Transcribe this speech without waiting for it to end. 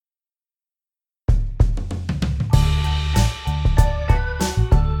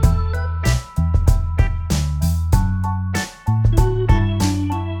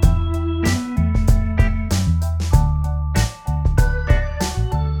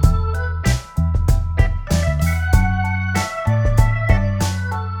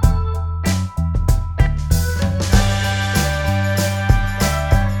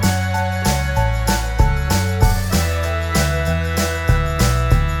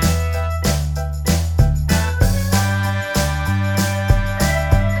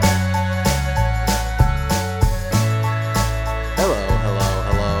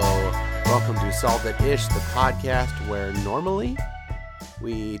Solve It Ish, the podcast where normally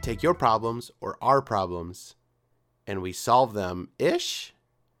we take your problems or our problems and we solve them ish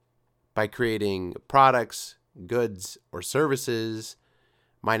by creating products, goods, or services.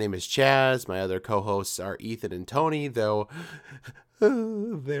 My name is Chaz. My other co-hosts are Ethan and Tony, though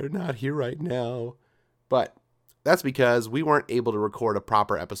they're not here right now. But that's because we weren't able to record a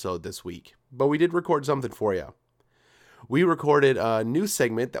proper episode this week. But we did record something for you. We recorded a new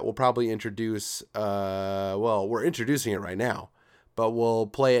segment that we'll probably introduce. We're introducing it right now, but we'll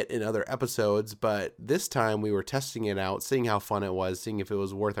play it in other episodes. But this time we were testing it out, seeing how fun it was, seeing if it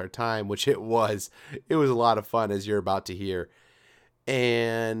was worth our time, which it was. It was a lot of fun, as you're about to hear.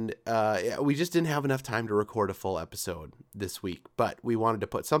 And we just didn't have enough time to record a full episode this week. But we wanted to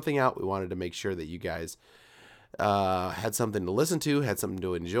put something out. We wanted to make sure that you guys had something to listen to, had something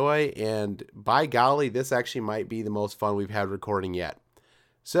to enjoy, and by golly, this actually might be the most fun we've had recording yet.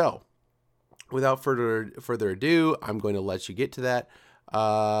 So, without further ado, I'm going to let you get to that.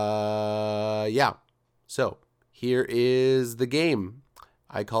 So, here is the game.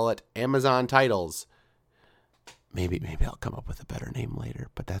 I call it Amazon Titles. Maybe I'll come up with a better name later,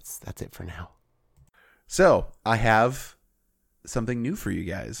 but that's it for now. So, I have something new for you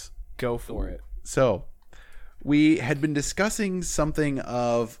guys. Go for it. So, we had been discussing something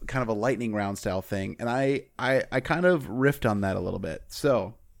of kind of a lightning round style thing, and I kind of riffed on that a little bit.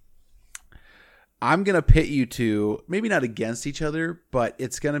 So I'm going to pit you two, maybe not against each other, but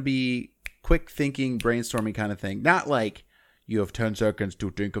it's going to be quick thinking, brainstorming kind of thing. Not like you have 10 seconds to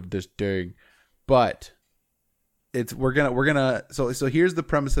think of this thing, but so here's the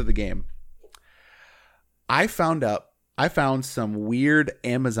premise of the game. I found some weird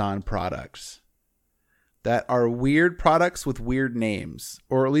Amazon products that are weird products with weird names,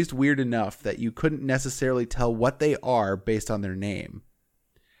 or at least weird enough that you couldn't necessarily tell what they are based on their name.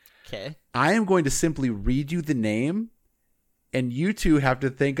 Okay. I am going to simply read you the name, and you two have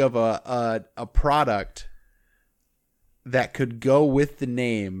to think of a product that could go with the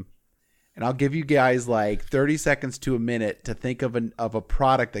name. And I'll give you guys like 30 seconds to a minute to think of a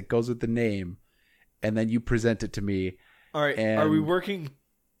product that goes with the name, and then you present it to me. All right. Are we working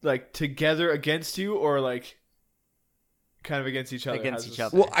like together against you, or like kind of against each other? Against each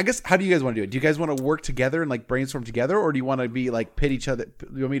other. Well, I guess, how do you guys want to do it? Do you guys want to work together and like brainstorm together, or do you want to be like pit each other?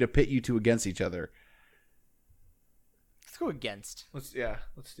 You want me to pit you two against each other? Let's go against. Let's do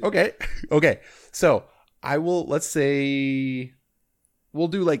Okay. it. Okay. So let's say we'll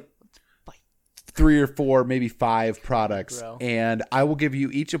do like 3 or 4, maybe 5 products, and I will give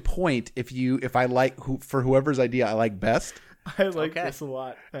you each a point if I like for whoever's idea I like best. I like this a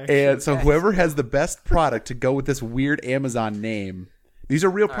lot. Actually. And so whoever has the best product to go with this weird Amazon name, these are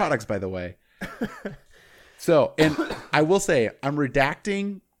real products, by the way. So, and I will say I'm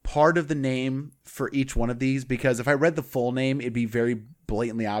redacting part of the name for each one of these, because if I read the full name, it'd be very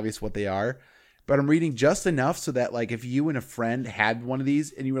blatantly obvious what they are. But I'm reading just enough so that, like, if you and a friend had one of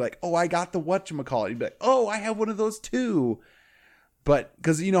these and you were like, oh, I got the whatchamacallit, you'd be like, oh, I have one of those too. But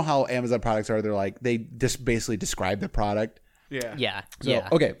because you know how Amazon products are, they're like, they just basically describe the product. Yeah.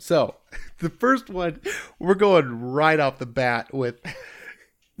 Okay, so the first one, we're going right off the bat with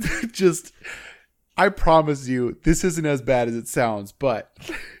just, I promise you, this isn't as bad as it sounds, but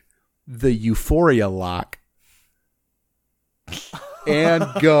the Euphoria lock. And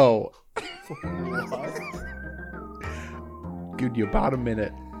go. Give you about a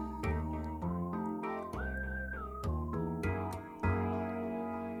minute.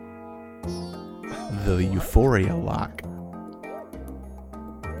 The Euphoria lock.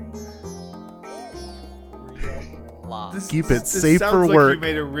 Keep it safe for like work. You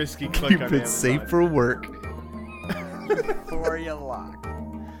made a risky click Keep on it safe for work. Euphoria lock.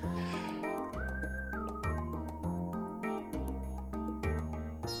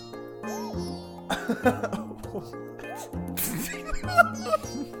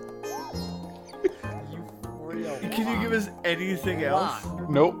 Can you give us anything else?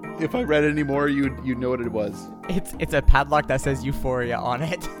 Nope. If I read any more, you'd know what it was. It's a padlock that says Euphoria on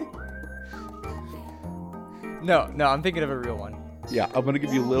it. No, I'm thinking of a real one. Yeah, I'm gonna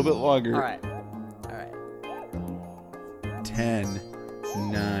give you a little bit longer. All right. 10,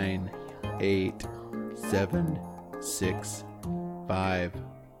 9, 8, 7, 6, 5,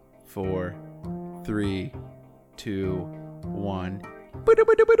 4, 3, 2, 1.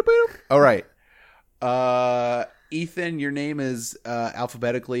 All right. Ethan, your name is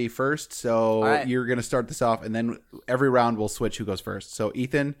alphabetically first, so right. You're going to start this off, and then every round we'll switch who goes first. So,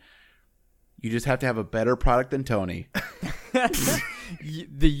 Ethan, you just have to have a better product than Tony.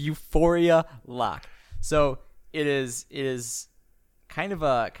 The Euphoria lock. So it is kind of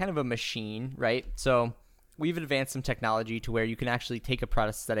a machine, right? So we've advanced some technology to where you can actually take a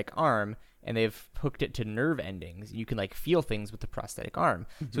prosthetic arm and they've hooked it to nerve endings. You can like feel things with the prosthetic arm.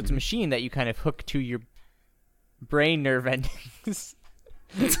 So it's a machine that you kind of hook to your brain nerve endings.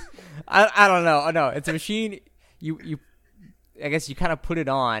 I don't know. No, it's a machine. You I guess you kind of put it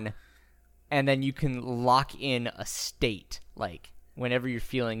on, and then you can lock in a state. Like whenever you're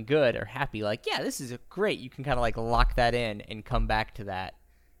feeling good or happy, like yeah, this is great. You can kind of like lock that in and come back to that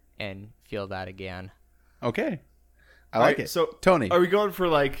and feel that again. Okay, I like it. So Tony, are we going for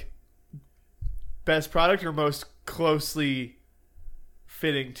like best product or most closely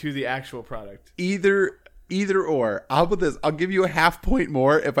fitting to the actual product? either or. How about this? I'll give you a half point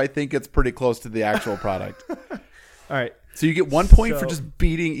more if I think it's pretty close to the actual product. All right. So you get 1 point for So- just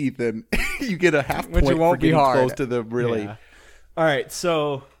beating Ethan. You get a half Which point won't for be getting hard. close to the really. Yeah. All right.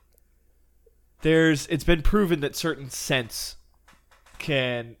 So it's been proven that certain scents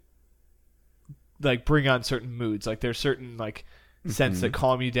can like bring on certain moods. Like there's certain like scents that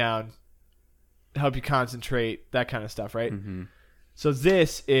calm you down, help you concentrate, that kind of stuff, right? Mm-hmm. So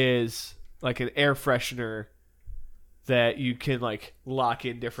this is like an air freshener that you can like lock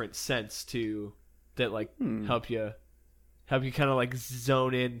in different scents to that like help you kind of like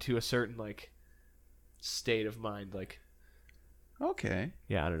zone into a certain like state of mind. Like, Okay.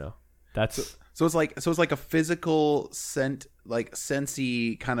 yeah, I don't know. That's So it's like a physical scent, like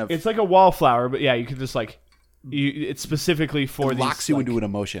sensey kind of. it's like a wallflower, but yeah, you can just like it's specifically for it these. locks you like, into an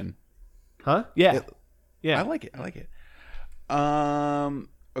emotion. huh? Yeah, It- yeah. I like it. Okay.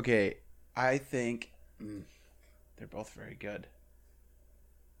 I think they're both very good.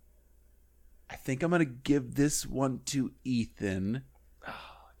 I think I'm gonna give this one to Ethan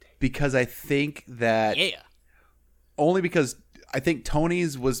because I think that Yeah. only because I think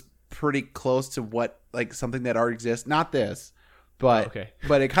Tony's was pretty close to what like something that already exists. Not this, but Okay.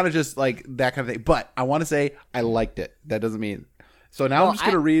 but it kind of just like that kind of thing. But I want to say I liked it. That doesn't mean. So now Well, I'm just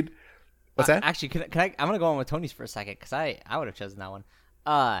gonna read. What's that? Actually, can I? I'm gonna go on with Tony's for a second because I would have chosen that one.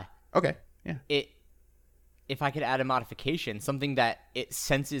 Okay. Yeah. If I could add a modification, something that it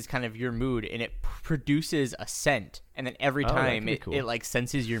senses kind of your mood and it produces a scent, and then every that time could be cool. it like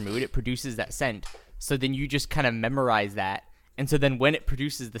senses your mood, it produces that scent. So then you just kind of memorize that, and so then when it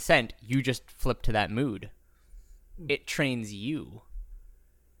produces the scent, you just flip to that mood. It trains you.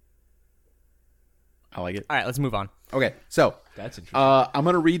 I like it. All right, let's move on. Okay. So That's interesting. I'm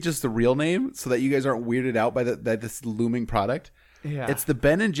gonna read just the real name so that you guys aren't weirded out by this looming product. Yeah. It's the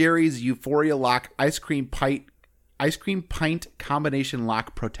Ben and Jerry's Euphoria Lock ice cream pint combination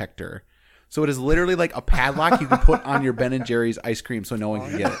lock protector. So it is literally like a padlock you can put on your Ben and Jerry's ice cream so no one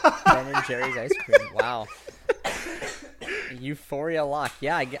can get it. Ben and Jerry's ice cream. Wow. Euphoria lock.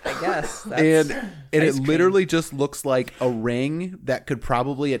 Yeah, I guess. And it ice cream. literally just looks like a ring that could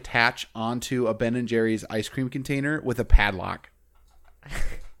probably attach onto a Ben and Jerry's ice cream container with a padlock.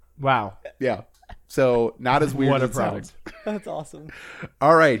 Wow. Yeah. So not as weird What as a it product. sounds. That's awesome.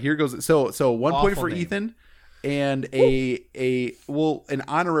 All right, here goes. So 1 point Awful for name. Ethan, and an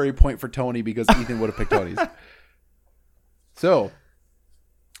honorary point for Tony because Ethan would have picked Tony's. So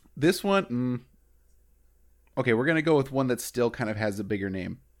this one, okay, we're gonna go with one that still kind of has a bigger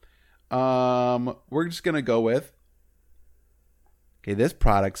name. We're just gonna go with. Okay, this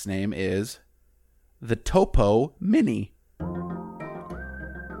product's name is the Topo Mini.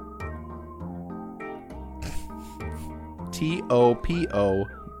 Topo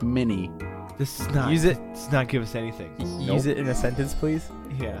Mini. This is not. Use it. Does not give us anything. Use it in a sentence, please.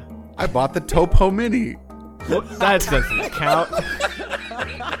 Yeah. I bought the Topo Mini. That doesn't count.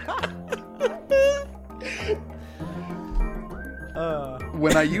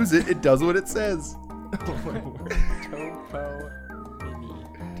 When I use it, it does what it says. Topo Mini.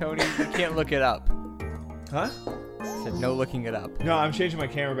 Tony, you can't look it up. Huh? I said no looking it up. No, I'm changing my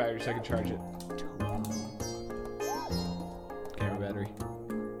camera battery so I can charge it. Camera battery.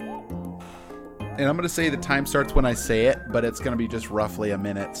 And I'm going to say the time starts when I say it, but it's going to be just roughly a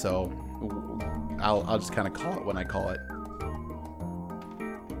minute, so I'll just kind of call it when I call it.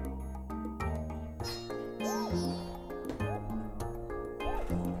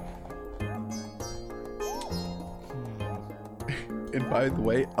 And by the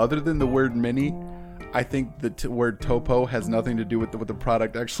way, other than the word mini, I think the word topo has nothing to do with what the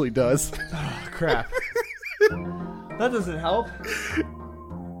product actually does. Oh, crap. That doesn't help.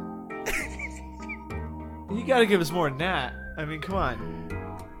 You gotta give us more than that. I mean, come on.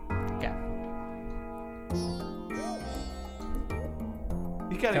 Okay.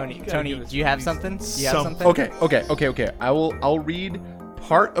 You gotta, Tony, you gotta Tony, give us do you have at something? least Do you have some- something? Okay. I'll read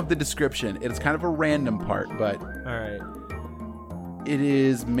part of the description. It's kind of a random part, but All right. It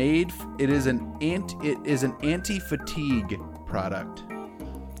is made. It is an anti-fatigue product.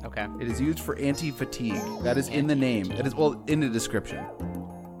 Okay. It is used for anti-fatigue. That is in the name. That is in the description.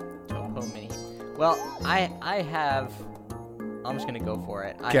 Topo Mini. Well, I have. I'm just gonna go for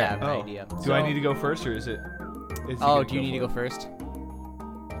it. I Okay. have an idea. Do I need to go first, or is it? Oh, do you need to go first?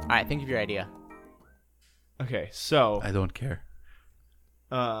 All right, think of your idea. Okay, so I don't care.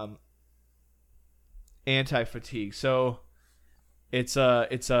 Anti-fatigue. So it's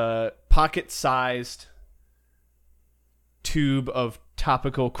a pocket-sized tube of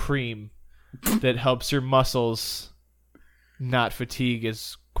topical cream that helps your muscles not fatigue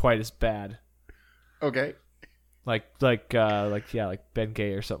quite as bad. Okay. Like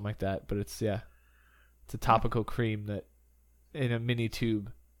Bengay or something like that. But it's a topical cream that in a mini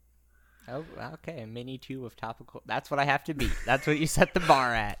tube. Oh, okay. A mini tube of topical. That's what I have to beat. That's what you set the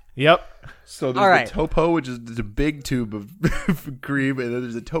bar at. Yep. So there's All right. the Topo, which is a big tube of cream, and then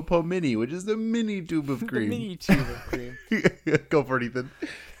there's a Topo Mini, which is the mini tube of The cream. mini tube of cream. Go for it, Ethan.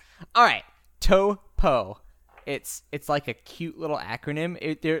 All right, Topo. It's like a cute little acronym.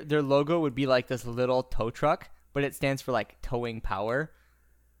 Their logo would be like this little tow truck, but it stands for like towing power.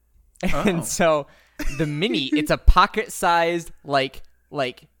 And so the mini, it's a pocket-sized like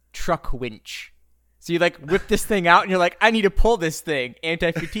truck winch. So you like whip this thing out and you're like, I need to pull this thing.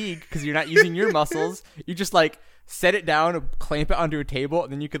 Anti-fatigue because you're not using your muscles. You just like set it down and clamp it onto a table,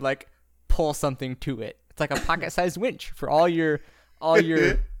 and then you could like pull something to it. It's like a pocket-sized winch for all your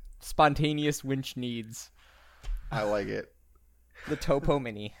spontaneous winch needs. I like it. The Topo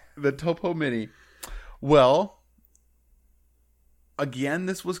Mini. The Topo Mini. Well, again,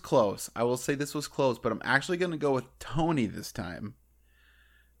 this was close. I will say this was close, but I'm actually going to go with Tony this time.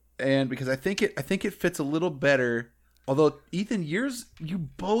 And because I think it fits a little better. Although Ethan, you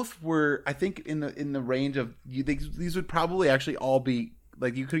both were, I think, in the range of you. These would probably actually all be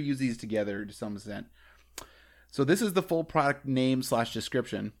like you could use these together to some extent. So this is the full product name /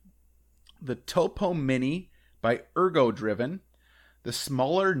 description. The Topo Mini by Ergo Driven, the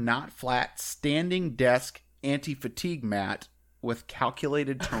smaller, not flat, standing desk anti-fatigue mat with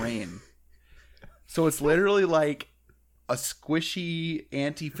calculated terrain. So it's literally like a squishy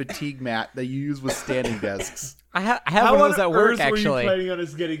anti-fatigue mat that you use with standing desks. I have one of those at work, actually. Were you planning on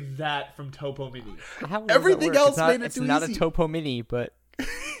us getting that from Topo Mini? I have one of those at Everything work. else made it it's too not easy. a Topo Mini, but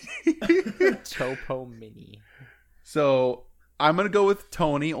Topo Mini. So I'm going to go with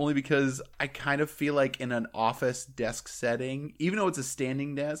Tony only because I kind of feel like in an office desk setting, even though it's a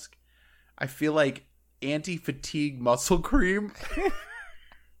standing desk, I feel like anti-fatigue muscle cream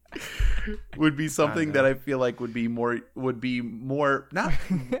would be something that I feel like would be more not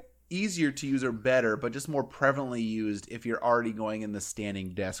easier to use or better, but just more prevalently used if you're already going in the standing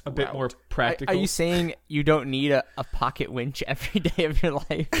desk A bit route. more practical. Are you saying you don't need a pocket winch every day of your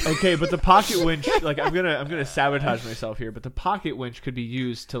life? Okay, but the pocket winch, like I'm gonna sabotage myself here, but the pocket winch could be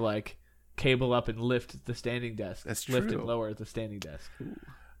used to like cable up and lift the standing desk. That's Lift true. and lower the standing desk.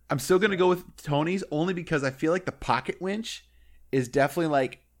 I'm still going to go with Tony's only because I feel like the pocket winch is definitely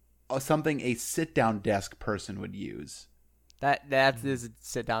like something a sit-down desk person would use. That is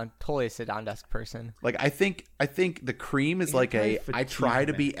totally a sit down desk person. Like I think the cream is like I try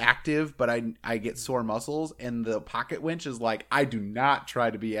to be active, but I get sore muscles, and the pocket winch is like I do not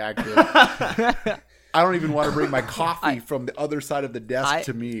try to be active. I don't even want to bring my coffee from the other side of the desk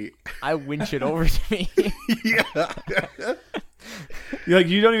to me. I winch it over to me. Yeah.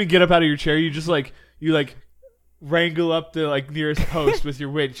 You don't even get up out of your chair. You just you wrangle up the like nearest post with your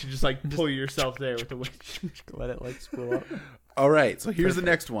winch and just like pull yourself there with the winch. Let it like spool up. All right, so here's the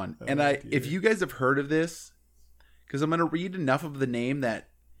next one. And if you guys have heard of this, because I'm going to read enough of the name that,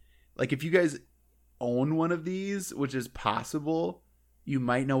 like, if you guys own one of these, which is possible, you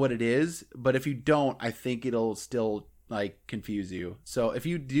might know what it is. But if you don't, I think it'll still, like, confuse you. So if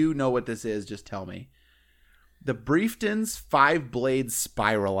you do know what this is, just tell me. The Briefton's 5-blade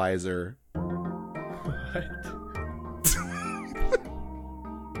spiralizer. What?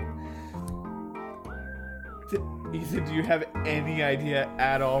 Ethan, do you have any idea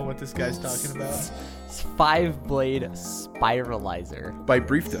at all what this guy's talking about? 5-blade spiralizer By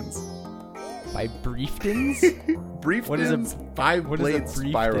Briefton's. by Briefton's. Briefton's What is a 5-blade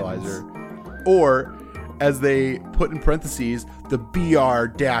Briefton's? spiralizer. Or, as they put in parentheses, the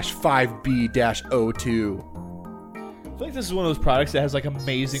BR-5B-02. I feel like this is one of those products that has like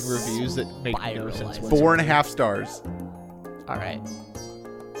amazing reviews that make no sense. Spiralizer. whatsoever. 4.5 stars. All right.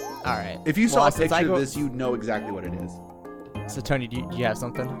 If you saw a since I picture go- of this, you'd know exactly what it is. So Tony, do you have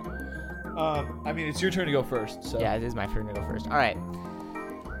something? I mean, it's your turn to go first. So Yeah, it is my turn to go first. All right.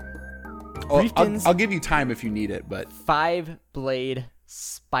 Oh, Briefton's I'll give you time if you need it, but 5-blade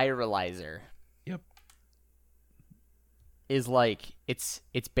spiralizer yep. is like it's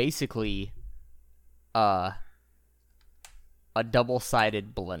basically a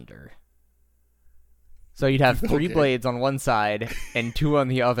double-sided blender. So you'd have 3 Okay. blades on one side and 2 on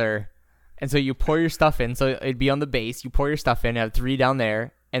the other. And so you pour your stuff in. So it'd be on the base. You pour your stuff in, have 3 down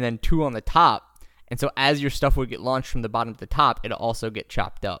there, and then 2 on the top. And so as your stuff would get launched from the bottom to the top, it'll also get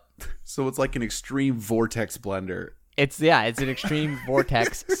chopped up. So it's like an extreme vortex blender. It's an extreme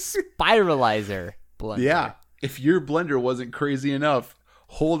vortex spiralizer blender. Yeah. If your blender wasn't crazy enough,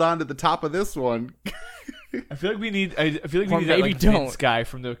 hold on to the top of this one. I feel like we need. I feel like we Or need that maybe like don't. Vince guy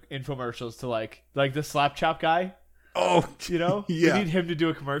from the infomercials to like the slap chop guy. Oh, You know, Yeah. we need him to do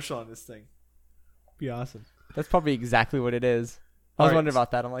a commercial on this thing. Be awesome. That's probably exactly what it is. I was Alright. wondering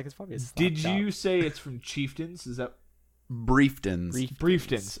about that. I'm like, it's probably a slap Did chop. you say it's from Chieftains? Is that Briefton's.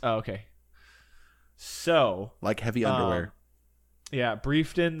 Brieftains? Oh, okay. So Like heavy underwear. yeah,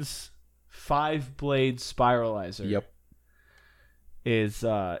 Brieftains 5-blade spiralizer. Yep. Is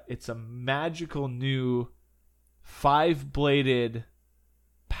it's a magical new 5-bladed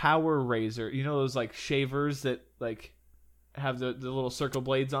power razor. You know those like shavers that like have the little circle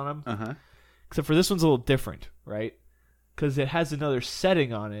blades on them? Uh-huh. Except for this one's a little different, right? Because it has another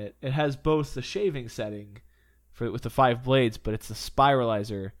setting on it. It has both the shaving setting with the 5 blades, but it's the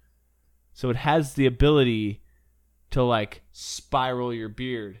spiralizer. So it has the ability to like spiral your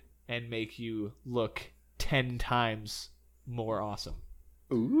beard and make you look 10 times more awesome.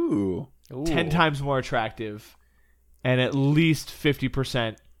 Ooh. Ooh. 10 times more attractive and at least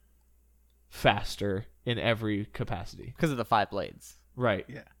 50% faster in every capacity. Because of the 5 blades. Right.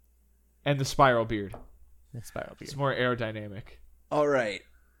 Yeah. And the spiral beard. The spiral beard. It's more aerodynamic. All right.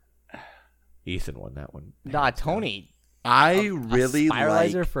 Ethan won that one. Nah, Tony. I really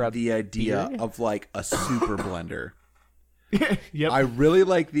spiralizer like for a the idea beard? of like a super blender. Yep. I really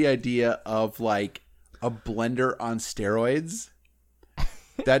like the idea of like a blender on steroids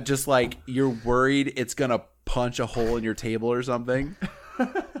that just like you're worried it's going to punch a hole in your table or something.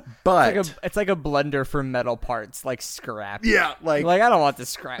 But It's like a blender for metal parts, like scrap. yeah, like Like, I don't want this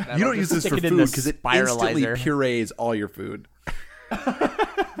scrap metal. you don't Just use this stick for it in food the because it instantly spiralizer. purees all your food.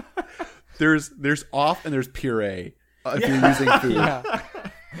 There's off and there's puree if you're using food. Yeah.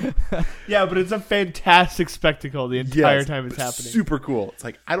 Yeah, but it's a fantastic spectacle the entire Yes, time it's happening. Super cool. It's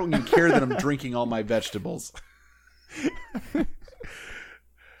like I don't even care that I'm drinking all my vegetables.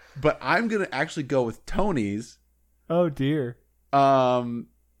 But I'm gonna actually go with Tony's, Oh dear.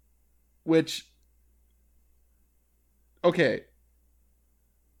 which okay.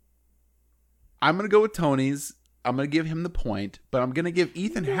 I'm gonna go with Tony's. I'm gonna give him the point, but I'm gonna give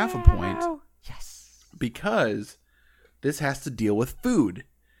Ethan half a point Yes. because this has to deal with food.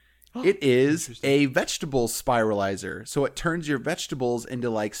 It is a vegetable spiralizer. So it turns your vegetables into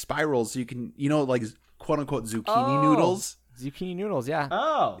like spirals so you can, like quote unquote zucchini Oh. noodles. Zucchini noodles, yeah.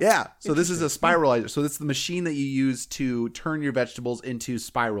 Oh. Yeah. So this is a spiralizer. So it's the machine that you use to turn your vegetables into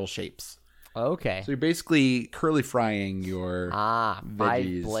spiral shapes. Okay. So you're basically curly frying your Ah,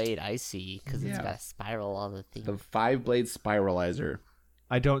 veggies. 5-blade, I see. Because it's Yeah. got a spiral all the thing. the 5-blade spiralizer.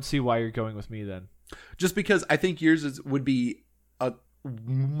 I don't see why you're going with me then. Just because I think yours would be a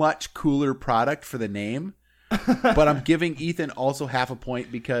much cooler product for the name. But I'm giving Ethan also half a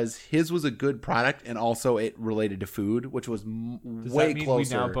point because his was a good product and also it related to food, which was Does way that mean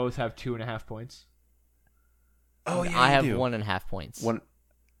closer. we now both have 2.5 points? Oh yeah, I you have do. 1.5 points. One.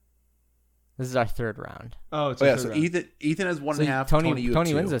 This is our third round. Oh, it's Oh a yeah, third so round. Ethan has 1.5. Tony, Tony, you have Tony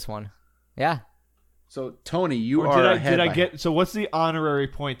 2. wins this one. Yeah. So Tony, you Or are did I ahead. get? So what's the honorary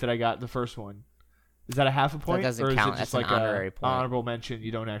point that I got the first one? Is that a half a point, doesn't or is count. it just That's like an honorary a point. honorable mention?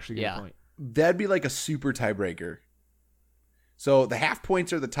 You don't actually get Yeah. a point. That'd be like a super tiebreaker. So the half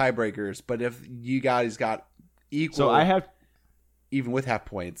points are the tiebreakers, but if you guys got equal, So even with half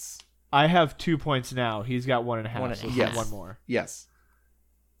points, I have 2 points now. He's got 1.5. One and So a he's half. got one more. yes,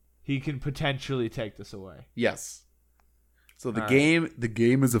 He can potentially take this away. yes. So the All right.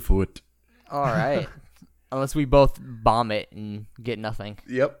 game is afoot. All right. Unless we both bomb it and get nothing.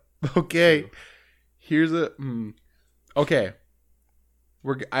 Yep. Okay. Here's a. Okay.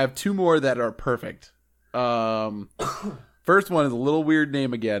 I have 2 more that are perfect. First one is a little weird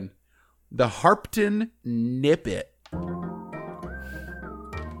name again. The Harpton Nippet.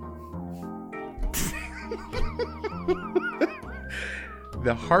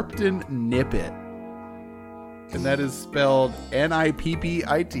 The Harpton Nippet. And that is spelled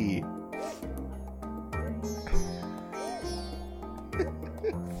Nippit.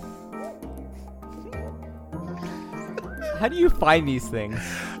 How do you find these things?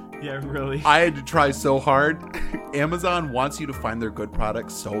 Yeah, really. I had to try so hard. Amazon wants you to find their good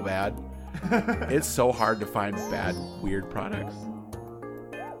products so bad. It's so hard to find bad, weird products.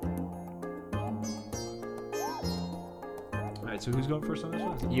 All right, so who's going first on this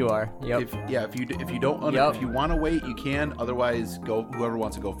one? You are. Yep. If you don't Yep. if you want to wait, you can. Otherwise, go. Whoever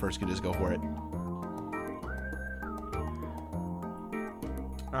wants to go first can just go for it.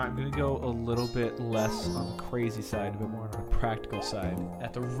 All right, I'm going to go a little bit less on the crazy side, a bit more on the practical side,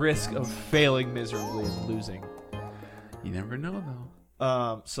 at the risk of failing miserably and losing. You never know,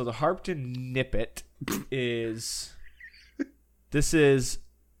 though. So the Harpton Nippet is... It's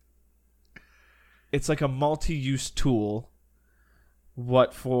like a multi-use tool.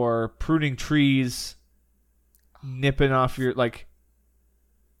 What for pruning trees, nipping off your... Like,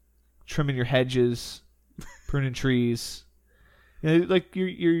 trimming your hedges, pruning trees... You know, like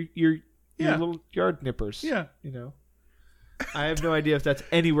your little yard nippers. Yeah. You know. I have no idea if that's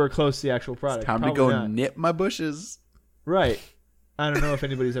anywhere close to the actual product. Time Probably to go not. nip my bushes. Right. I don't know if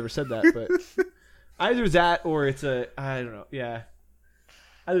anybody's ever said that, but either that or it's I don't know. Yeah.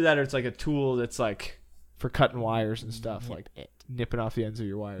 Either that or it's like a tool that's like for cutting wires and stuff, like nipping off the ends of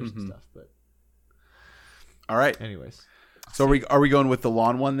your wires and stuff. But All right. anyways. So are we going with the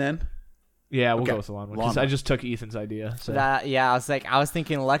lawn one then? Yeah, we'll Okay. go with the lawn one. Lawn 'Cause I one. just took Ethan's idea. So I was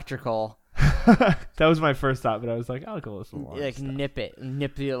thinking electrical. that was my first thought, but I was like, I'll go with the lawn. Like nip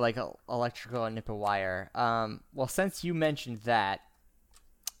the like electrical and nip a wire. Well, since you mentioned that,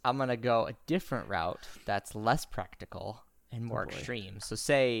 I'm gonna go a different route that's less practical and more extreme. So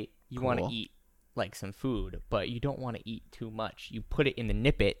say you want to Cool. eat like some food, but you don't want to eat too much. You put it in the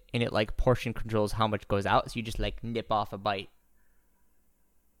nip it, and it like portion controls how much goes out. So you just like nip off a bite.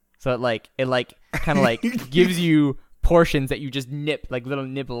 So it kind of like gives you portions that you just nip, like little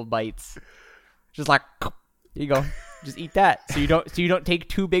nibble bites. Just like, there you go. Just eat that. So you don't take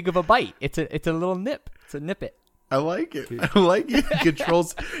too big of a bite. It's a little nip. It's a nip it. I like it. I like it.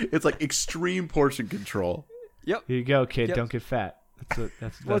 Controls. It's like extreme portion control. Yep. Here you go, kid. Yep. Don't get fat.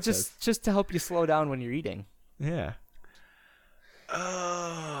 That's Well, that says. just to help you slow down when you're eating. Yeah.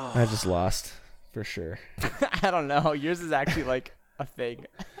 Oh. I just lost for sure. I don't know. Yours is actually like a thing.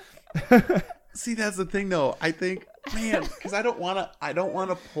 See, that's the thing, though. I think, man, because I don't want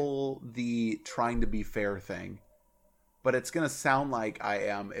to pull the trying to be fair thing, but it's gonna sound like I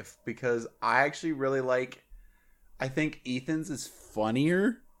am because I actually really like. I think Ethan's is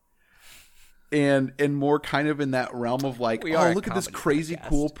funnier, and more kind of in that realm of like, We are oh, a look at this comedy crazy podcast.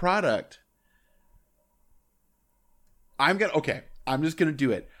 cool product. I'm just gonna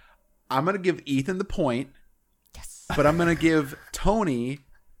do it. I'm gonna give Ethan the point, Yes. but I'm gonna give Tony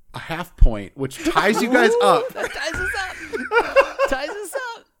a half point, which ties you guys up. That ties us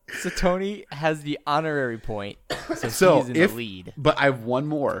up. So Tony has the honorary point. So he's in the lead. But I have one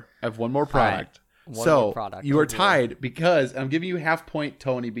more. Product. One So more product. you Oh, are boy. tied because I'm giving you half point,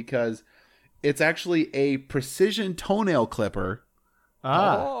 Tony, because it's actually a precision toenail clipper.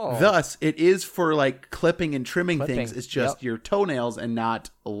 Oh. Thus, it is for like clipping and trimming Clipping, things. It's just yep. your toenails and not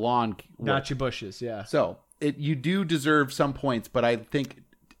lawn. Not your bushes, yeah. So you do deserve some points, but I think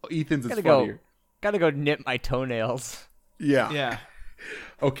Ethan's is Gotta funnier. Gotta go nip my toenails. Yeah. Yeah.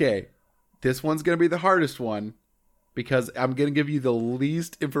 Okay. This one's gonna be the hardest one because I'm gonna give you the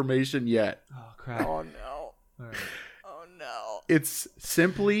least information yet. Oh crap. Oh no. All right. Oh no. It's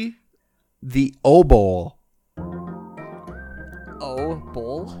simply the obol. Oh,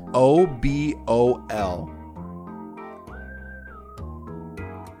 bowl? OBOL.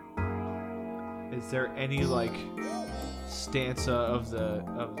 Is there any like stanza of the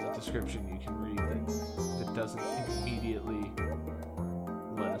description you can read that doesn't immediately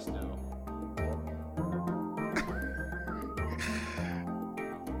let us know?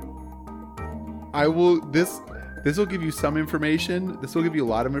 I will this will give you some information. This will give you a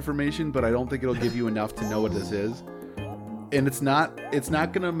lot of information, but I don't think it'll give you enough to know what this is. And it's not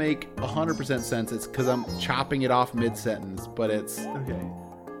gonna make 100% sense. It's because I'm chopping it off mid-sentence, but it's Okay.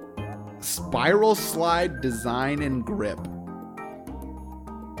 spiral slide design and grip.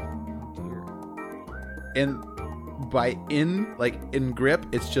 Dear. And by in grip,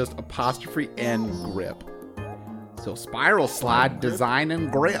 it's just apostrophe and grip. So spiral slide design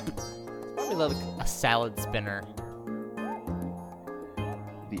and grip. Probably like a salad spinner.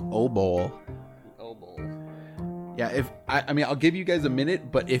 The obol. Oh, bowl. Yeah, I mean I'll give you guys a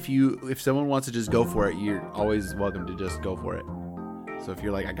minute, but if someone wants to just go for it, you're always welcome to just go for it. So if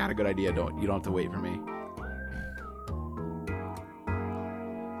you're like, I got a good idea, you don't have to wait for me.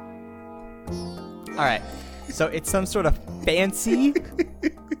 All right. So it's some sort of fancy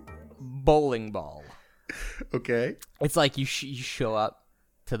bowling ball. Okay. It's like you show up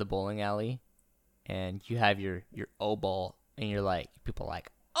to the bowling alley, and you have your O bowl, and you're like, people are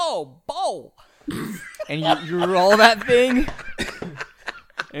like, oh, bowl, and you roll that thing,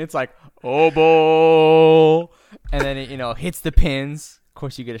 and it's like, oh, bowl, and then it hits the pins. Of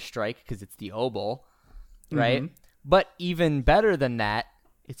course, you get a strike because it's the O bowl, right? Mm-hmm. But even better than that,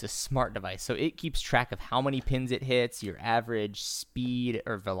 it's a smart device, so it keeps track of how many pins it hits, your average speed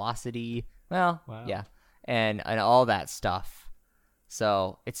or velocity. Well, Wow. yeah, and all that stuff.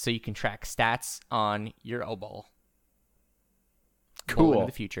 So it's so you can track stats on your O bowl. Cool. In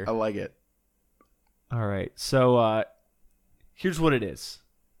the future. I like it. All right. So here's what it is,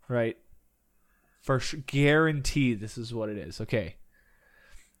 right? Guarantee this is what it is. Okay.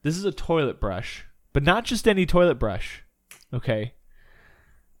 This is a toilet brush, but not just any toilet brush. Okay.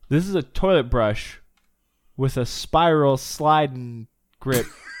 This is a toilet brush with a spiral slide and grip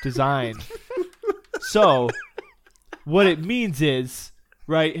design. So what it means is,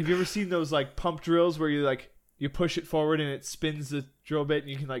 right? Have you ever seen those like pump drills where you push it forward and it spins the drill bit and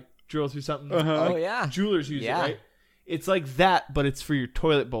you can like drill through something? Uh-huh. Oh, yeah. Jewelers use Yeah. it, right? It's like that, but it's for your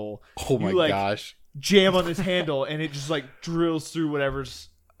toilet bowl. Oh my You, like, gosh. Jam on this handle and it just like drills through whatever's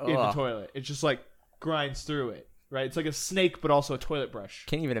in the Ugh. toilet. It just like grinds through it, right? It's like a snake, but also a toilet brush.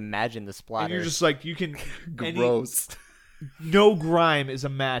 Can't even imagine the splatter. And you're just like, you can... Gross. No grime is a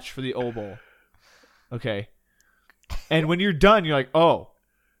match for the O bowl. Okay. And when you're done, you're like, oh,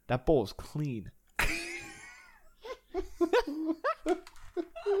 that bowl is clean.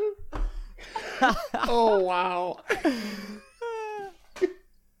 Oh, wow.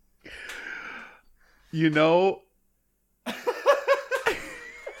 You know,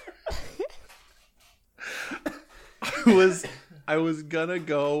 I was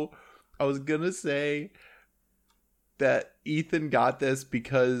gonna say that Ethan got this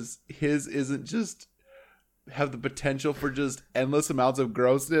because his isn't just have the potential for just endless amounts of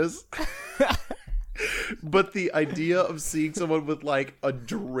grossness. But the idea of seeing someone with like a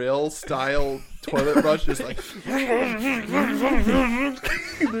drill style toilet brush just like in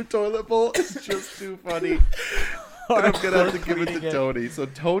their toilet bowl is just too funny. And I'm gonna have to give it to Tony. So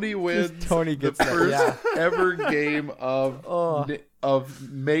Tony wins Tony the gets that, first yeah. ever game of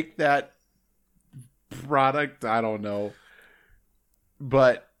make that product. I don't know,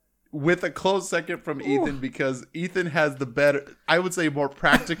 but with a close second from Ethan because Ethan has the better, I would say, more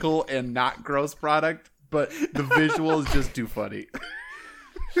practical and not gross product. But the visual is just too funny.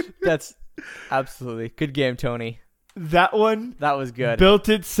 That's absolutely good game, Tony. That one That was good. built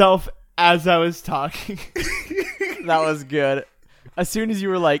itself as I was talking. That was good. As soon as you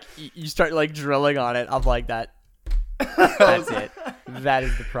were like, you start like drilling on it, I'm like that. That's it. That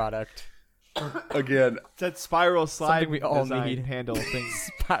is the product. Again, That spiral slide Something we all design need. handle thing.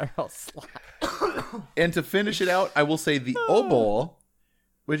 Spiral slide. and to finish it out, I will say the O Bowl,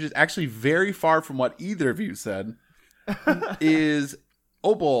 which is actually very far from what either of you said, is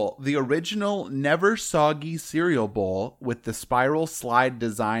O Bowl, the original never soggy cereal bowl with the spiral slide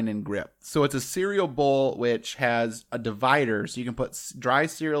design and grip. So it's a cereal bowl which has a divider, so you can put dry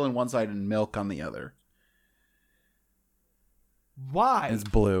cereal on one side and milk on the other. Why? It's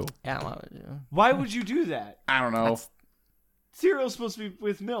blue. Yeah. Well, Why would you do that? I don't know. Cereal's supposed to be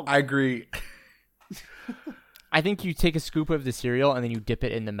with milk. I agree. I think you take a scoop of the cereal and then you dip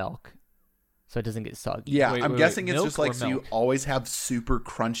it in the milk, so it doesn't get soggy. Yeah, Wait, I'm wait, guessing wait. it's Milk just like or so you milk? always have super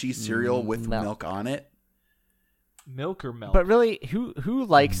crunchy cereal with Milk. milk on it. Milk or milk? But really, who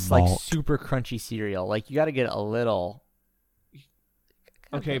likes like Malt. super crunchy cereal? Like you got to get a little.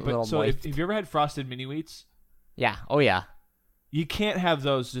 Okay, a little but so moist. if you ever had frosted mini wheats, Yeah. Oh yeah. you can't have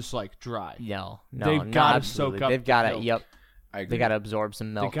those just like dry. No. They've not gotta absolutely. soak up They've got to. milk. Yep. I agree. They got to absorb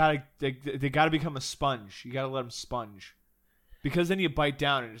some milk. They gotta become a sponge. You gotta let them sponge, because then you bite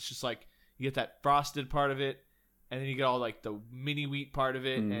down and it's just like you get that frosted part of it, and then you get all like the mini wheat part of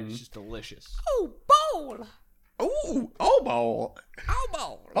it, and it's just delicious. Oh, bowl. Ooh, O Bowl. Oh,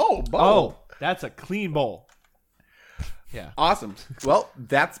 bowl. Oh, bowl. Oh, that's a clean bowl. Yeah. Awesome. Well,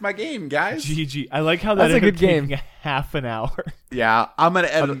 that's my game, guys. GG. I like how that That's a ended good up taking game. half an hour. Yeah, I'm gonna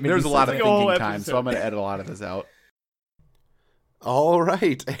edit. maybe There's a lot of something. Whole thinking time, so episode. I'm gonna edit a lot of this out. All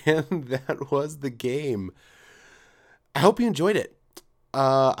right, and that was the game. I hope you enjoyed it.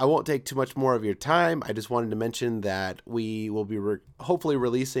 I won't take too much more of your time. I just wanted to mention that we will be hopefully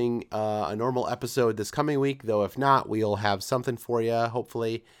releasing a normal episode this coming week, though if not, we'll have something for you,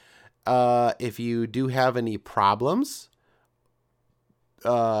 hopefully. If you do have any problems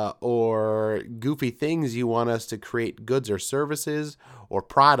or goofy things you want us to create goods or services or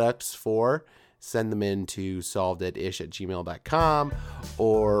products for, send them in to solveditish@gmail.com,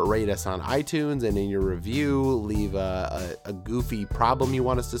 or rate us on iTunes, and in your review, leave a goofy problem you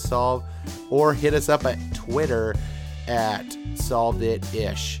want us to solve, or hit us up at Twitter at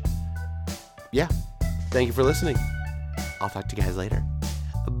solveditish. Yeah. Thank you for listening. I'll talk to you guys later.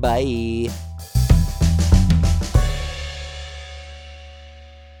 Bye.